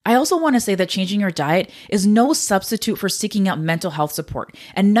also want to say that changing your diet is no substitute for seeking out mental health support.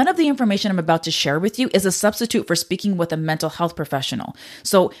 And none of the information I'm about to share with you is a substitute for speaking with a mental health professional.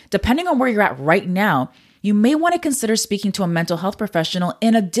 So depending on where you're at right now, you may want to consider speaking to a mental health professional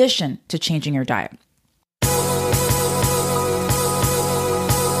in addition to changing your diet.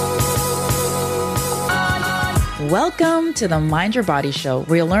 Welcome to the Mind Your Body Show,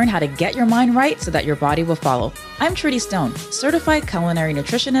 where you'll learn how to get your mind right so that your body will follow. I'm Trudy Stone, certified culinary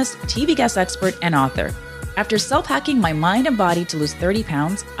nutritionist, TV guest expert, and author. After self-hacking my mind and body to lose 30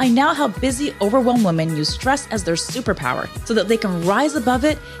 pounds, I now help busy, overwhelmed women use stress as their superpower so that they can rise above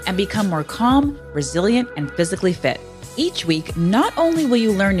it and become more calm, resilient, and physically fit. Each week, not only will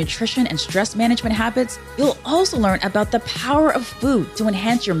you learn nutrition and stress management habits, you'll also learn about the power of food to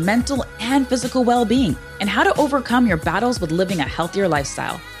enhance your mental and physical well-being and how to overcome your battles with living a healthier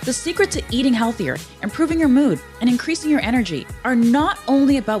lifestyle. The secret to eating healthier, improving your mood, and increasing your energy are not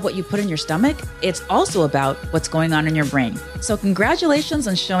only about what you put in your stomach, it's also about what's going on in your brain. So congratulations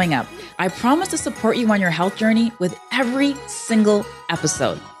on showing up. I promise to support you on your health journey with every single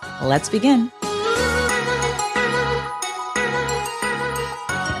episode. Let's begin.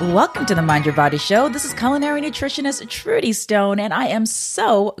 Welcome to the Mind Your Body Show. This is culinary nutritionist Trudy Stone, and I am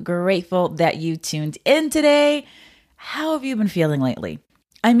so grateful that you tuned in today. How have you been feeling lately?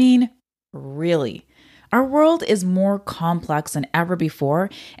 I mean, really. Our world is more complex than ever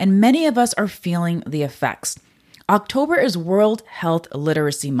before, and many of us are feeling the effects. October is World Health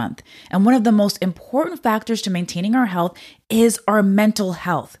Literacy Month, and one of the most important factors to maintaining our health is our mental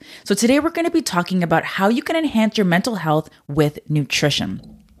health. So today we're going to be talking about how you can enhance your mental health with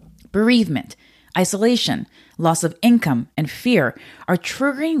nutrition. Bereavement, isolation, loss of income, and fear are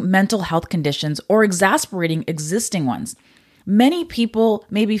triggering mental health conditions or exacerbating existing ones. Many people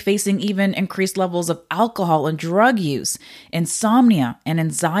may be facing even increased levels of alcohol and drug use, insomnia, and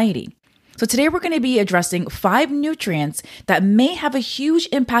anxiety. So today we're going to be addressing 5 nutrients that may have a huge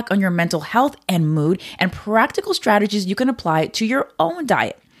impact on your mental health and mood, and practical strategies you can apply to your own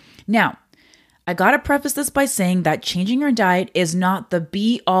diet. Now, I gotta preface this by saying that changing your diet is not the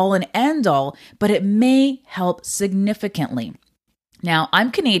be-all and end-all, but it may help significantly. Now,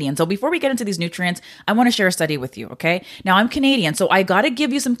 I'm Canadian, so before we get into these nutrients, I want to share a study with you, okay? Now, I'm Canadian, so I gotta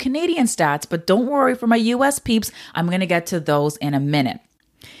give you some Canadian stats, but don't worry for my US peeps, I'm gonna get to those in a minute.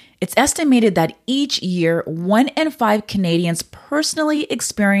 It's estimated that each year, 1 in 5 Canadians personally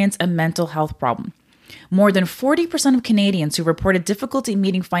experience a mental health problem. More than 40% of Canadians who reported difficulty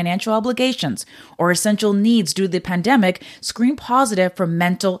meeting financial obligations or essential needs due to the pandemic screened positive for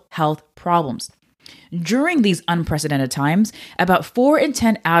mental health problems. During these unprecedented times, about 4 in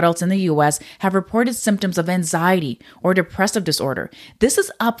 10 adults in the US have reported symptoms of anxiety or depressive disorder. This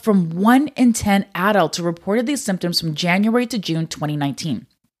is up from 1 in 10 adults who reported these symptoms from January to June 2019.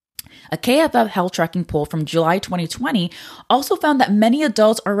 A KFF health tracking poll from July 2020 also found that many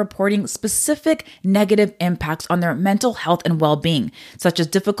adults are reporting specific negative impacts on their mental health and well-being, such as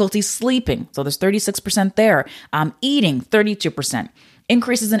difficulty sleeping, so there's 36% there, eating, 32%,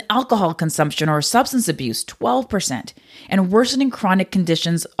 increases in alcohol consumption or substance abuse, 12%, and worsening chronic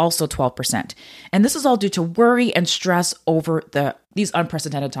conditions, also 12%. And this is all due to worry and stress over these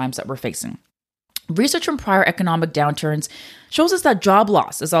unprecedented times that we're facing. Research from prior economic downturns shows us that job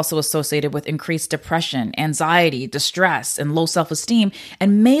loss is also associated with increased depression, anxiety, distress, and low self-esteem,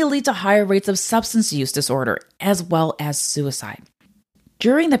 and may lead to higher rates of substance use disorder, as well as suicide.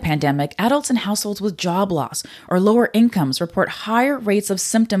 During the pandemic, adults in households with job loss or lower incomes report higher rates of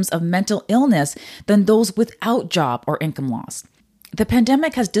symptoms of mental illness than those without job or income loss. The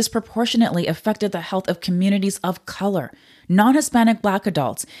pandemic has disproportionately affected the health of communities of color. Non-Hispanic Black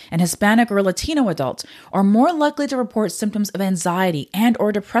adults and Hispanic or Latino adults are more likely to report symptoms of anxiety and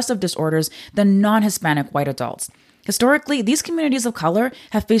or depressive disorders than non-Hispanic white adults. Historically, these communities of color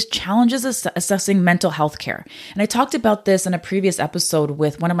have faced challenges assessing mental health care. And I talked about this in a previous episode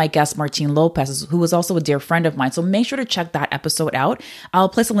with one of my guests, Martine Lopez, who was also a dear friend of mine. So make sure to check that episode out. I'll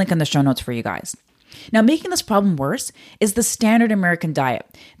place a link in the show notes for you guys. Now, making this problem worse is the standard American diet.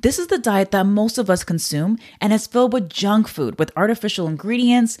 This is the diet that most of us consume and is filled with junk food with artificial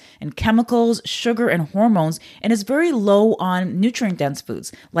ingredients and chemicals, sugar, and hormones, and is very low on nutrient-dense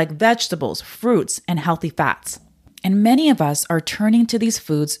foods like vegetables, fruits, and healthy fats. And many of us are turning to these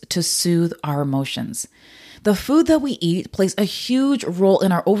foods to soothe our emotions. The food that we eat plays a huge role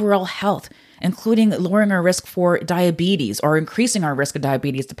in our overall health, including lowering our risk for diabetes or increasing our risk of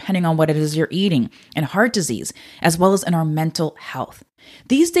diabetes, depending on what it is you're eating, and heart disease, as well as in our mental health.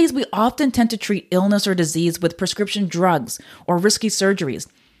 These days, we often tend to treat illness or disease with prescription drugs or risky surgeries.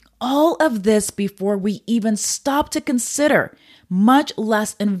 All of this before we even stop to consider much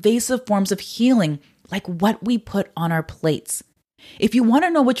less invasive forms of healing like what we put on our plates. If you want to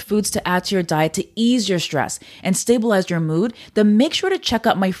know which foods to add to your diet to ease your stress and stabilize your mood, then make sure to check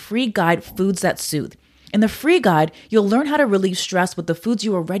out my free guide, Foods That Soothe. In the free guide, you'll learn how to relieve stress with the foods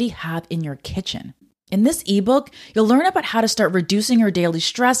you already have in your kitchen. In this ebook, you'll learn about how to start reducing your daily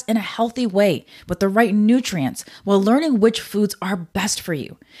stress in a healthy way with the right nutrients while learning which foods are best for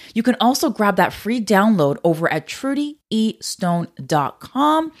you. You can also grab that free download over at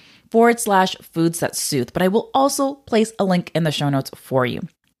trudyestone.com/foods that soothe, but I will also place a link in the show notes for you.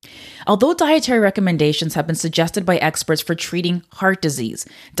 Although dietary recommendations have been suggested by experts for treating heart disease,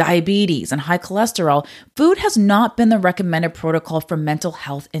 diabetes, and high cholesterol, food has not been the recommended protocol for mental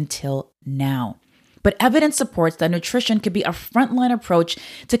health until now. But evidence supports that nutrition could be a frontline approach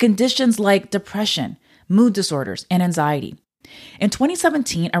to conditions like depression, mood disorders, and anxiety. In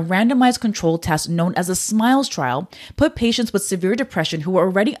 2017, a randomized controlled test known as the SMILES trial put patients with severe depression who were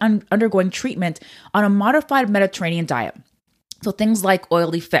already undergoing treatment on a modified Mediterranean diet. So things like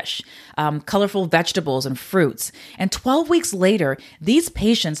oily fish, colorful vegetables, and fruits. And 12 weeks later, these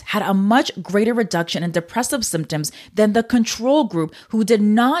patients had a much greater reduction in depressive symptoms than the control group who did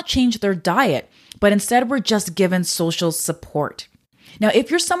not change their diet, but instead were just given social support. Now,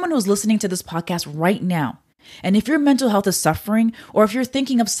 if you're someone who's listening to this podcast right now, and if your mental health is suffering, or if you're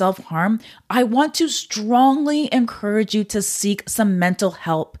thinking of self-harm, I want to strongly encourage you to seek some mental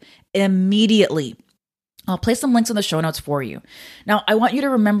help immediately. I'll place some links in the show notes for you. Now, I want you to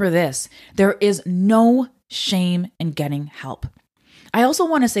remember this. There is no shame in getting help. I also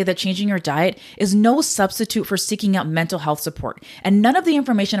want to say that changing your diet is no substitute for seeking out mental health support. And none of the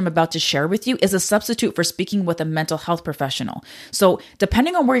information I'm about to share with you is a substitute for speaking with a mental health professional. So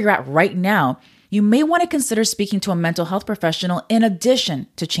depending on where you're at right now, you may want to consider speaking to a mental health professional in addition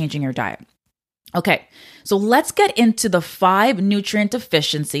to changing your diet. Okay, so let's get into the 5 nutrient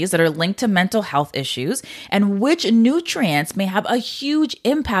deficiencies that are linked to mental health issues and which nutrients may have a huge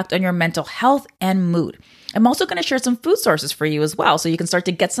impact on your mental health and mood. I'm also going to share some food sources for you as well, so you can start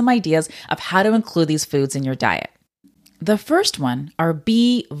to get some ideas of how to include these foods in your diet. The first one are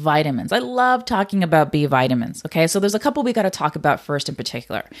B vitamins. I love talking about B vitamins. Okay, so there's a couple we got to talk about first in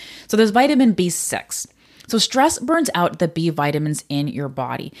particular. So there's vitamin B6. So stress burns out the B vitamins in your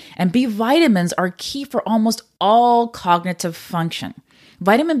body, and B vitamins are key for almost all cognitive function.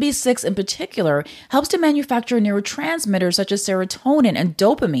 Vitamin B6 in particular helps to manufacture neurotransmitters such as serotonin and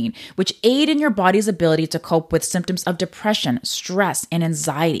dopamine, which aid in your body's ability to cope with symptoms of depression, stress, and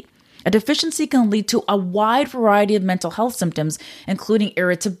anxiety. A deficiency can lead to a wide variety of mental health symptoms, including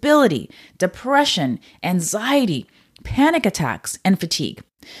irritability, depression, anxiety, panic attacks, and fatigue.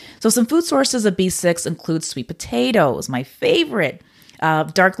 So some food sources of B6 include sweet potatoes, my favorite,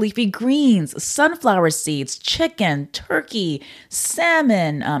 dark leafy greens, sunflower seeds, chicken, turkey,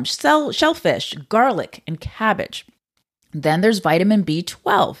 salmon, shellfish, garlic, and cabbage. Then there's vitamin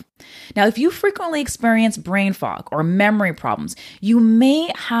B12. Now, if you frequently experience brain fog or memory problems, you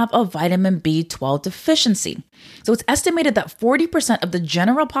may have a vitamin B12 deficiency. So it's estimated that 40% of the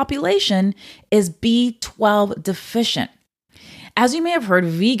general population is B12 deficient. As you may have heard,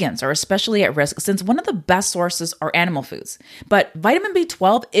 vegans are especially at risk since one of the best sources are animal foods. But vitamin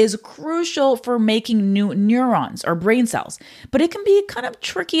B12 is crucial for making new neurons or brain cells, but it can be kind of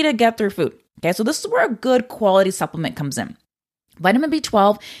tricky to get through food. Okay, so this is where a good quality supplement comes in. Vitamin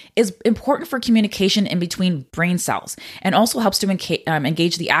B12 is important for communication in between brain cells and also helps to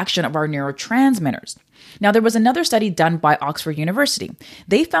engage the action of our neurotransmitters. Now, there was another study done by Oxford University.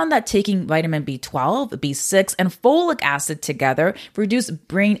 They found that taking vitamin B12, B6, and folic acid together reduced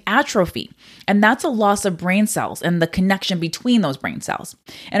brain atrophy. And that's a loss of brain cells and the connection between those brain cells.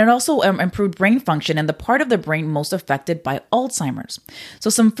 And it also improved brain function in the part of the brain most affected by Alzheimer's.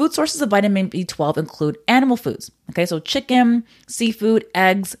 So some food sources of vitamin B12 include animal foods. Okay, so chicken, seafood,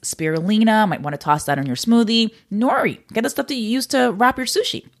 eggs, spirulina, might want to toss that in your smoothie, nori, get the stuff that you use to wrap your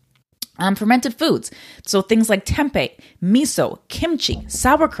sushi. Fermented foods, so things like tempeh, miso, kimchi,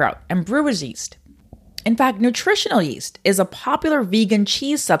 sauerkraut, and brewer's yeast. In fact, nutritional yeast is a popular vegan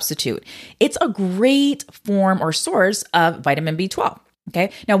cheese substitute. It's a great form or source of vitamin B12.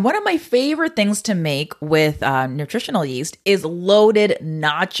 Okay. Now, one of my favorite things to make with nutritional yeast is loaded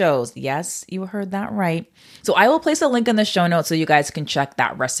nachos. Yes, you heard that right. So I will place a link in the show notes so you guys can check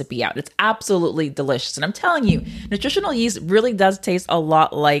that recipe out. It's absolutely delicious. And I'm telling you, nutritional yeast really does taste a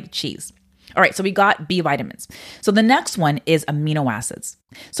lot like cheese. All right, so we got B vitamins. So the next one is amino acids.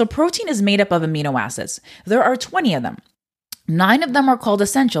 So protein is made up of amino acids. There are 20 of them. 9 of them are called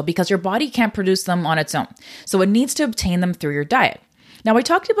essential because your body can't produce them on its own. So it needs to obtain them through your diet. Now, I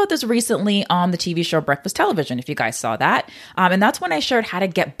talked about this recently on the TV show Breakfast Television, if you guys saw that. And that's when I shared how to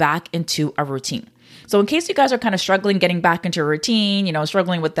get back into a routine. So in case you guys are kind of struggling getting back into a routine,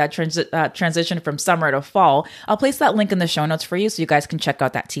 struggling with that transition from summer to fall, I'll place that link in the show notes for you so you guys can check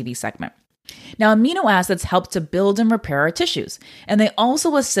out that TV segment. Now, amino acids help to build and repair our tissues, and they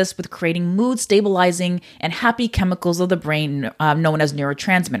also assist with creating mood stabilizing and happy chemicals of the brain known as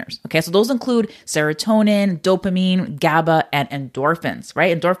neurotransmitters. Okay, so those include serotonin, dopamine, GABA, and endorphins,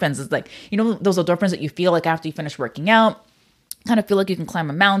 right? Endorphins is like, those endorphins that you feel like after you finish working out. Kind of feel like you can climb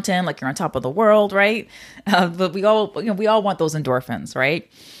a mountain, like you're on top of the world, right? But we all want those endorphins, right?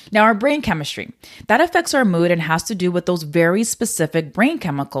 Now, our brain chemistry, that affects our mood and has to do with those very specific brain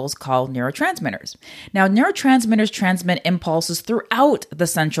chemicals called neurotransmitters. Now, neurotransmitters transmit impulses throughout the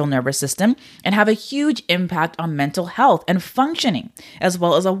central nervous system and have a huge impact on mental health and functioning, as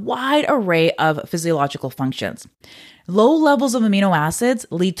well as a wide array of physiological functions. Low levels of amino acids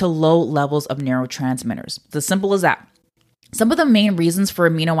lead to low levels of neurotransmitters. It's as simple as that. Some of the main reasons for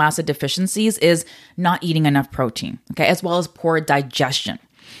amino acid deficiencies is not eating enough protein, okay, as well as poor digestion.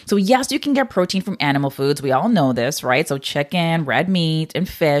 So yes, you can get protein from animal foods. We all know this, right? So chicken, red meat, and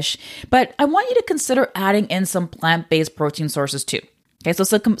fish. But I want you to consider adding in some plant-based protein sources too. Okay, so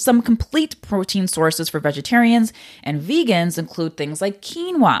some complete protein sources for vegetarians and vegans include things like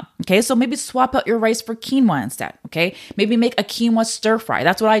quinoa. Okay, so maybe swap out your rice for quinoa instead. Okay, maybe make a quinoa stir fry.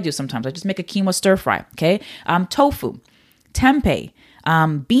 That's what I do sometimes. I just make a quinoa stir fry. Okay, tofu, tempeh,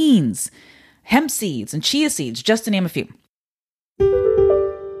 beans, hemp seeds, and chia seeds, just to name a few.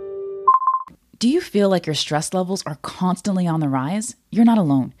 Do you feel like your stress levels are constantly on the rise? You're not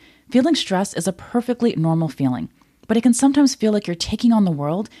alone. Feeling stressed is a perfectly normal feeling, but it can sometimes feel like you're taking on the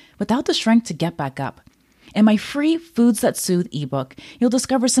world without the strength to get back up. In my free Foods That Soothe ebook, you'll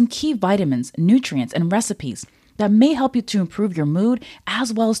discover some key vitamins, nutrients, and recipes that may help you to improve your mood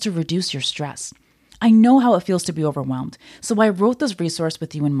as well as to reduce your stress. I know how it feels to be overwhelmed, so I wrote this resource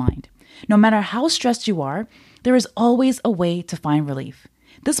with you in mind. No matter how stressed you are, there is always a way to find relief.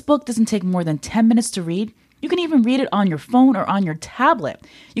 This book doesn't take more than 10 minutes to read. You can even read it on your phone or on your tablet.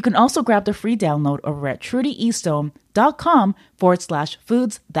 You can also grab the free download over at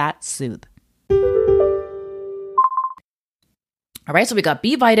trudyeastone.com/foods that soothe. All right, so we got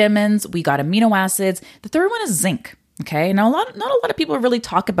B vitamins, we got amino acids. The third one is zinc. Okay, now not a lot of people really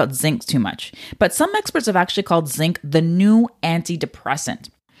talk about zinc too much, but some experts have actually called zinc the new antidepressant.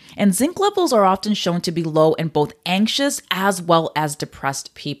 And zinc levels are often shown to be low in both anxious as well as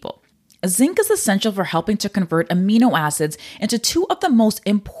depressed people. Zinc is essential for helping to convert amino acids into two of the most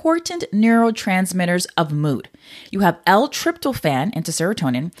important neurotransmitters of mood. You have L-tryptophan into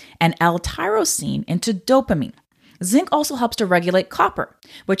serotonin and L-tyrosine into dopamine. Zinc also helps to regulate copper,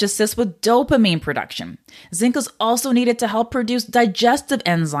 which assists with dopamine production. Zinc is also needed to help produce digestive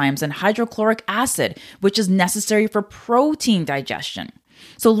enzymes and hydrochloric acid, which is necessary for protein digestion.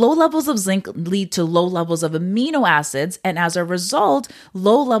 So low levels of zinc lead to low levels of amino acids, and as a result,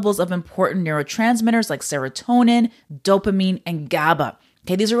 low levels of important neurotransmitters like serotonin, dopamine, and GABA.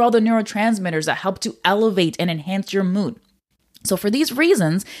 Okay, these are all the neurotransmitters that help to elevate and enhance your mood. So for these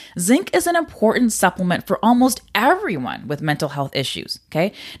reasons, zinc is an important supplement for almost everyone with mental health issues,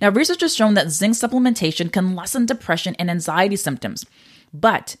 okay? Now, research has shown that zinc supplementation can lessen depression and anxiety symptoms.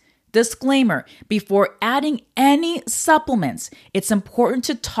 But, disclaimer, before adding any supplements, it's important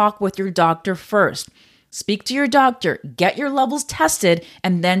to talk with your doctor first. Speak to your doctor, get your levels tested,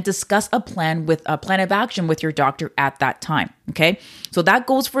 and then discuss a plan of action with your doctor at that time. Okay, so that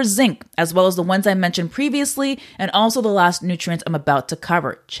goes for zinc, as well as the ones I mentioned previously, and also the last nutrients I'm about to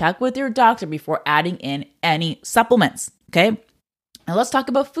cover. Check with your doctor before adding in any supplements. Okay, now let's talk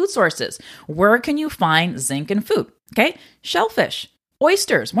about food sources. Where can you find zinc in food? Okay, shellfish,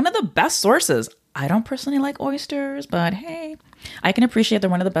 oysters, one of the best sources. I don't personally like oysters, but hey, I can appreciate they're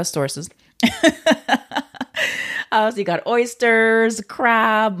one of the best sources. So you got oysters,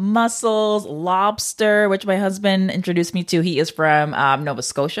 crab, mussels, lobster, which my husband introduced me to. He is from Nova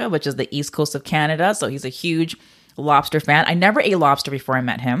Scotia, which is the east coast of Canada. So he's a huge lobster fan. I never ate lobster before I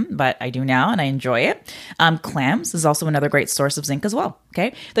met him, but I do now and I enjoy it. Clams is also another great source of zinc as well.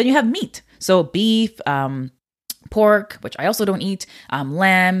 Okay. Then you have meat. So beef, pork, which I also don't eat,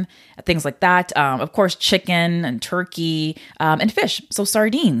 lamb, things like that. Of course, chicken and turkey, and fish. So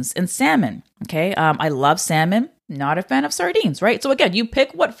sardines and salmon. Okay. I love salmon. Not a fan of sardines, right? So again, you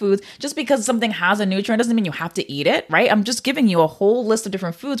pick what foods. Just because something has a nutrient doesn't mean you have to eat it, right? I'm just giving you a whole list of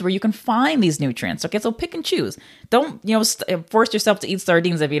different foods where you can find these nutrients. Okay. So pick and choose. Don't, force yourself to eat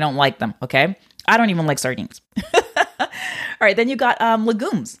sardines if you don't like them. Okay. I don't even like sardines. right, then you got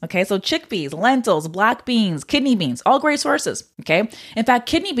legumes. Okay, so chickpeas, lentils, black beans, kidney beans, all great sources. Okay, in fact,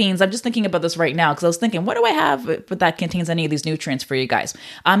 kidney beans, I'm just thinking about this right now because I was thinking, what do I have that contains any of these nutrients for you guys?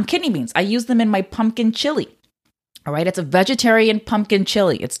 Kidney beans, I use them in my pumpkin chili. All right, it's a vegetarian pumpkin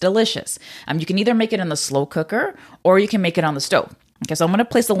chili. It's delicious. You can either make it in the slow cooker or you can make it on the stove. Okay, so I'm going to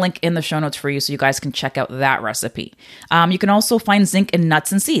place a link in the show notes for you so you guys can check out that recipe. You can also find zinc in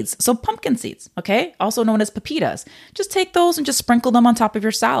nuts and seeds. So pumpkin seeds, okay, also known as pepitas. Just take those and just sprinkle them on top of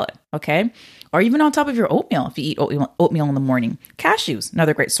your salad, okay? Or even on top of your oatmeal if you eat oatmeal in the morning. Cashews,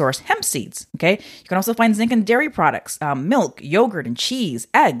 another great source. Hemp seeds, okay? You can also find zinc in dairy products, milk, yogurt, and cheese,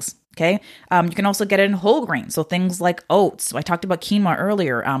 eggs. Okay. You can also get it in whole grains. So things like oats. I talked about quinoa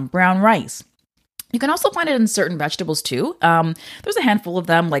earlier, brown rice. You can also find it in certain vegetables too. There's a handful of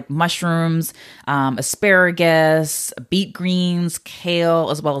them like mushrooms, asparagus, beet greens, kale,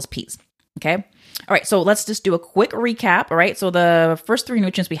 as well as peas. Okay. All right. So let's just do a quick recap. All right. So the first three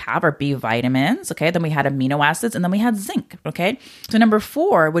nutrients we have are B vitamins. Okay. Then we had amino acids and then we had zinc. Okay. So number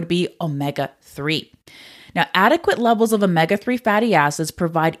 4 would be omega-3. Now, adequate levels of omega-3 fatty acids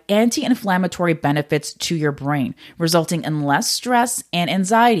provide anti-inflammatory benefits to your brain, resulting in less stress and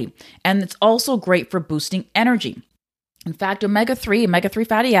anxiety. And it's also great for boosting energy. In fact, omega-3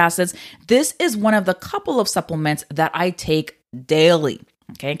 fatty acids, this is one of the couple of supplements that I take daily.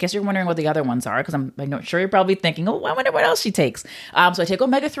 Okay, in case you're wondering what the other ones are, because I'm sure you're probably thinking, oh, I wonder what else she takes. So I take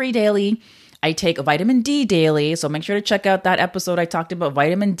omega-3 daily. I take vitamin D daily, so make sure to check out that episode I talked about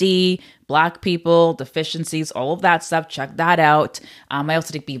vitamin D, Black people, deficiencies, all of that stuff. Check that out. I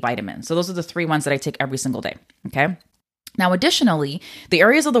also take B vitamins. So those are the 3 ones that I take every single day, okay? Now, additionally, the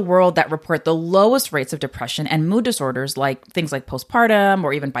areas of the world that report the lowest rates of depression and mood disorders, like things like postpartum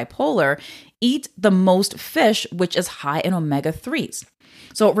or even bipolar, eat the most fish, which is high in omega-3s.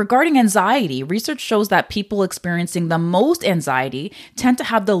 So regarding anxiety, research shows that people experiencing the most anxiety tend to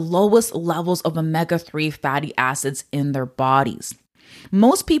have the lowest levels of omega-3 fatty acids in their bodies.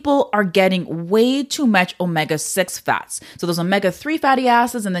 Most people are getting way too much omega-6 fats. So there's omega-3 fatty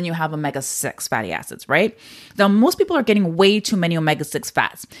acids and then you have omega-6 fatty acids, right? Now, most people are getting way too many omega-6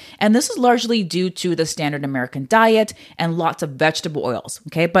 fats. And this is largely due to the standard American diet and lots of vegetable oils,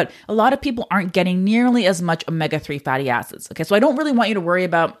 okay? But a lot of people aren't getting nearly as much omega-3 fatty acids, okay? So I don't really want you to worry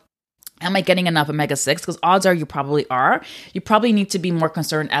about, am I getting enough omega-6? Because odds are you probably are. You probably need to be more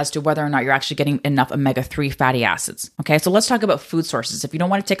concerned as to whether or not you're actually getting enough omega-3 fatty acids. Okay, so let's talk about food sources. If you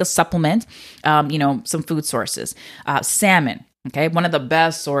don't want to take a supplement, some food sources. Salmon, okay, one of the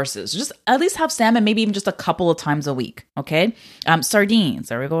best sources. Just at least have salmon, maybe even just a couple of times a week. Okay, sardines.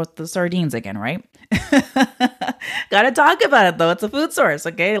 There we go with the sardines again, right? Gotta talk about it though. It's a food source,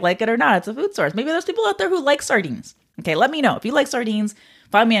 okay? Like it or not, it's a food source. Maybe there's people out there who like sardines. Okay, let me know. If you like sardines,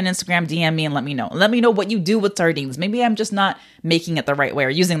 find me on Instagram, DM me, and let me know. Let me know what you do with sardines. Maybe I'm just not making it the right way or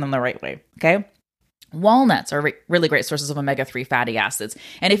using them the right way, okay? Walnuts are really great sources of omega-3 fatty acids.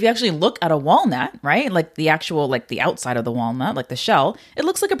 And if you actually look at a walnut, right, like the actual, like the outside of the walnut, like the shell, it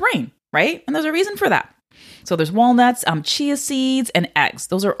looks like a brain, right? And there's a reason for that. So there's walnuts, chia seeds, and eggs.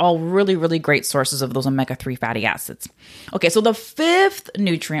 Those are all really, really great sources of those omega-3 fatty acids. Okay, so the 5th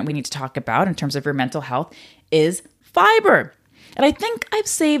nutrient we need to talk about in terms of your mental health is fiber. And I think I've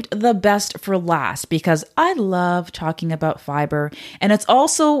saved the best for last because I love talking about fiber. And it's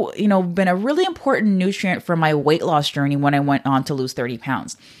also, been a really important nutrient for my weight loss journey when I went on to lose 30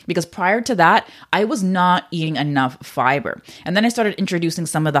 pounds. Because prior to that, I was not eating enough fiber. And then I started introducing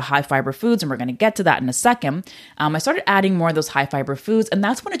some of the high fiber foods, and we're going to get to that in a second. I started adding more of those high fiber foods, and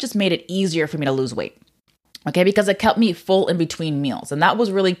that's when it just made it easier for me to lose weight. Okay, because it kept me full in between meals. And that was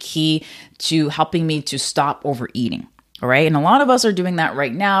really key to helping me to stop overeating. All right. And a lot of us are doing that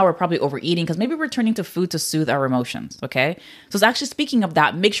right now. We're probably overeating because maybe we're turning to food to soothe our emotions. Okay. So it's actually, speaking of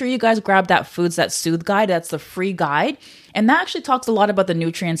that, make sure you guys grab that Foods That Soothe guide. That's the free guide. And that actually talks a lot about the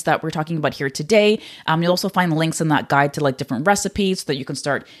nutrients that we're talking about here today. You'll also find links in that guide to like different recipes so that you can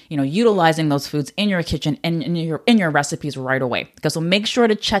start, utilizing those foods in your kitchen and in your recipes right away. Okay. So make sure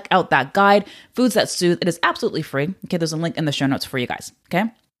to check out that guide, Foods That Soothe. It is absolutely free. Okay. There's a link in the show notes for you guys. Okay.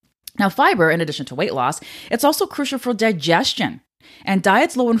 Now, fiber, in addition to weight loss, it's also crucial for digestion. And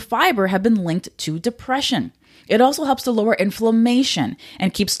diets low in fiber have been linked to depression. It also helps to lower inflammation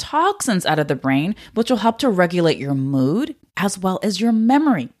and keeps toxins out of the brain, which will help to regulate your mood as well as your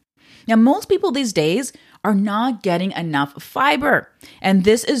memory. Now, most people these days are not getting enough fiber, and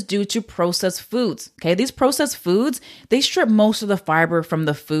this is due to processed foods. Okay, these processed foods, they strip most of the fiber from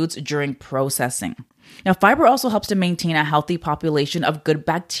the foods during processing. Now, fiber also helps to maintain a healthy population of good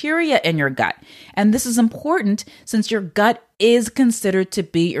bacteria in your gut. And this is important since your gut is considered to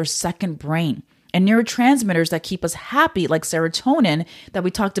be your second brain. And neurotransmitters that keep us happy, like serotonin that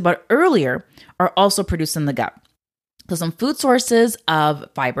we talked about earlier, are also produced in the gut. So some food sources of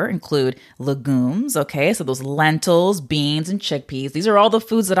fiber include legumes, okay? So those lentils, beans, and chickpeas. These are all the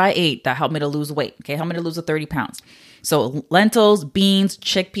foods that I ate that helped me to lose weight, okay? Helped me to lose the 30 pounds. So lentils, beans,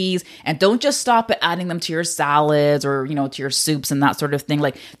 chickpeas, and don't just stop at adding them to your salads or, to your soups and that sort of thing.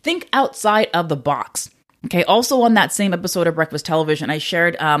 Like, think outside of the box. Okay. Also on that same episode of Breakfast Television, I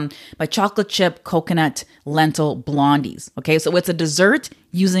shared my chocolate chip coconut lentil blondies. Okay. So it's a dessert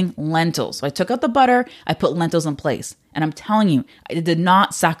using lentils. So I took out the butter, I put lentils in place. And I'm telling you, I did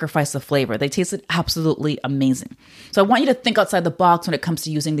not sacrifice the flavor. They tasted absolutely amazing. So I want you to think outside the box when it comes to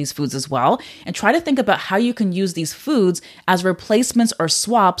using these foods as well. And try to think about how you can use these foods as replacements or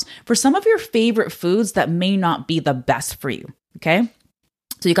swaps for some of your favorite foods that may not be the best for you. Okay.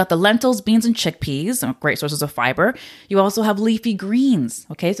 So you got the lentils, beans, and chickpeas, great sources of fiber. You also have leafy greens,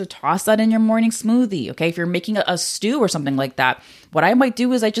 okay? So toss that in your morning smoothie, okay? If you're making a stew or something like that, what I might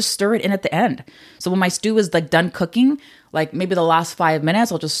do is I just stir it in at the end. So when my stew is done cooking, maybe the last 5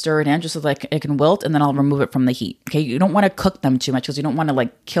 minutes, I'll just stir it in just so it can wilt, and then I'll remove it from the heat, okay? You don't want to cook them too much because you don't want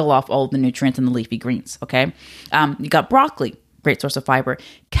to kill off all of the nutrients in the leafy greens, okay? You got broccoli, great source of fiber,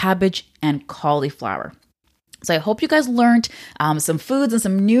 cabbage, and cauliflower. So I hope you guys learned some foods and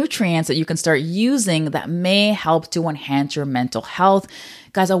some nutrients that you can start using that may help to enhance your mental health.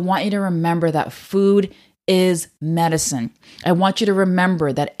 Guys, I want you to remember that food is medicine. I want you to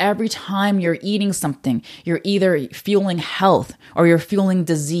remember that every time you're eating something, you're either fueling health or you're fueling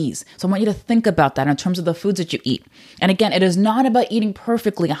disease. So I want you to think about that in terms of the foods that you eat. And again, it is not about eating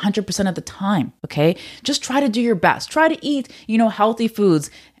perfectly 100% of the time, okay? Just try to do your best. Try to eat, healthy foods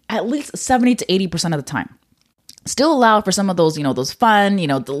at least 70 to 80% of the time. Still allow for some of those, those fun,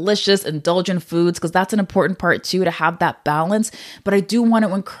 delicious, indulgent foods, because that's an important part too, to have that balance. But I do want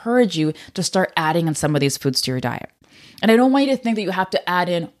to encourage you to start adding in some of these foods to your diet. And I don't want you to think that you have to add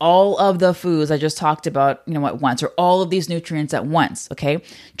in all of the foods I just talked about, at once, or all of these nutrients at once, okay?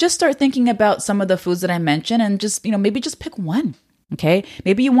 Just start thinking about some of the foods that I mentioned and just, maybe just pick one. Okay,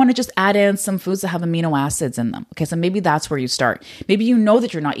 maybe you want to just add in some foods that have amino acids in them. Okay, so maybe that's where you start. Maybe you know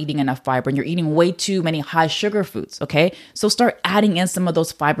that you're not eating enough fiber and you're eating way too many high sugar foods. Okay, so start adding in some of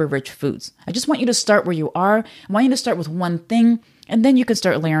those fiber rich foods. I just want you to start where you are. I want you to start with one thing, and then you can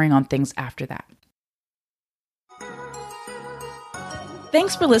start layering on things after that.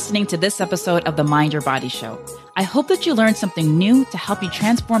 Thanks for listening to this episode of the Mind Your Body Show. I hope that you learned something new to help you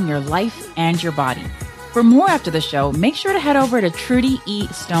transform your life and your body. For more after the show, make sure to head over to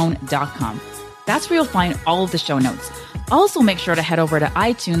trudyestone.com. That's where you'll find all of the show notes. Also, make sure to head over to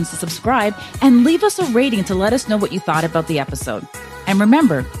iTunes to subscribe and leave us a rating to let us know what you thought about the episode. And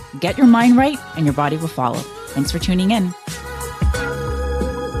remember, get your mind right and your body will follow. Thanks for tuning in.